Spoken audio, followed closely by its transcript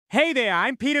Hey there,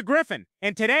 I'm Peter Griffin,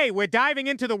 and today we're diving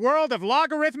into the world of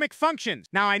logarithmic functions.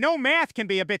 Now, I know math can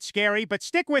be a bit scary, but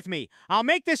stick with me. I'll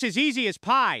make this as easy as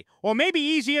pie, or maybe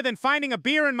easier than finding a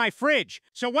beer in my fridge.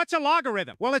 So what's a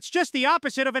logarithm? Well, it's just the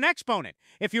opposite of an exponent.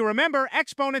 If you remember,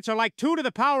 exponents are like 2 to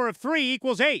the power of 3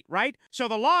 equals 8, right? So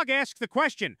the log asks the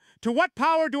question, to what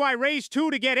power do I raise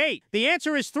 2 to get 8? The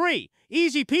answer is 3.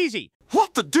 Easy peasy.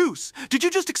 What the deuce? Did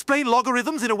you just explain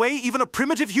logarithms in a way even a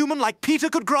primitive human like Peter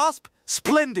could grasp?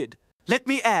 Splendid! Let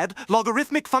me add,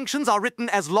 logarithmic functions are written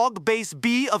as log base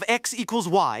b of x equals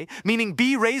y, meaning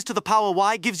b raised to the power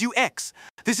y gives you x.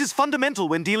 This is fundamental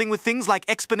when dealing with things like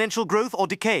exponential growth or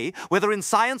decay, whether in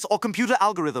science or computer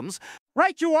algorithms.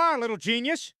 Right you are, little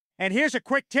genius. And here's a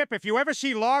quick tip. If you ever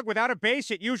see log without a base,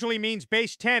 it usually means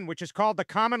base 10, which is called the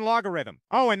common logarithm.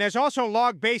 Oh, and there's also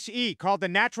log base e, called the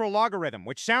natural logarithm,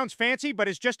 which sounds fancy, but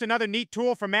is just another neat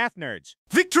tool for math nerds.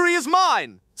 Victory is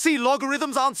mine! See,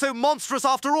 logarithms aren't so monstrous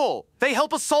after all. They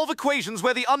help us solve equations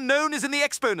where the unknown is in the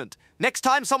exponent. Next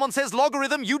time someone says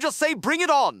logarithm, you just say bring it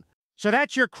on! So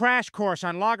that's your crash course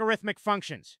on logarithmic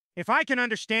functions. If I can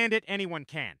understand it, anyone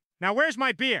can. Now where's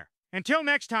my beer? Until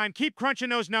next time, keep crunching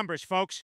those numbers, folks.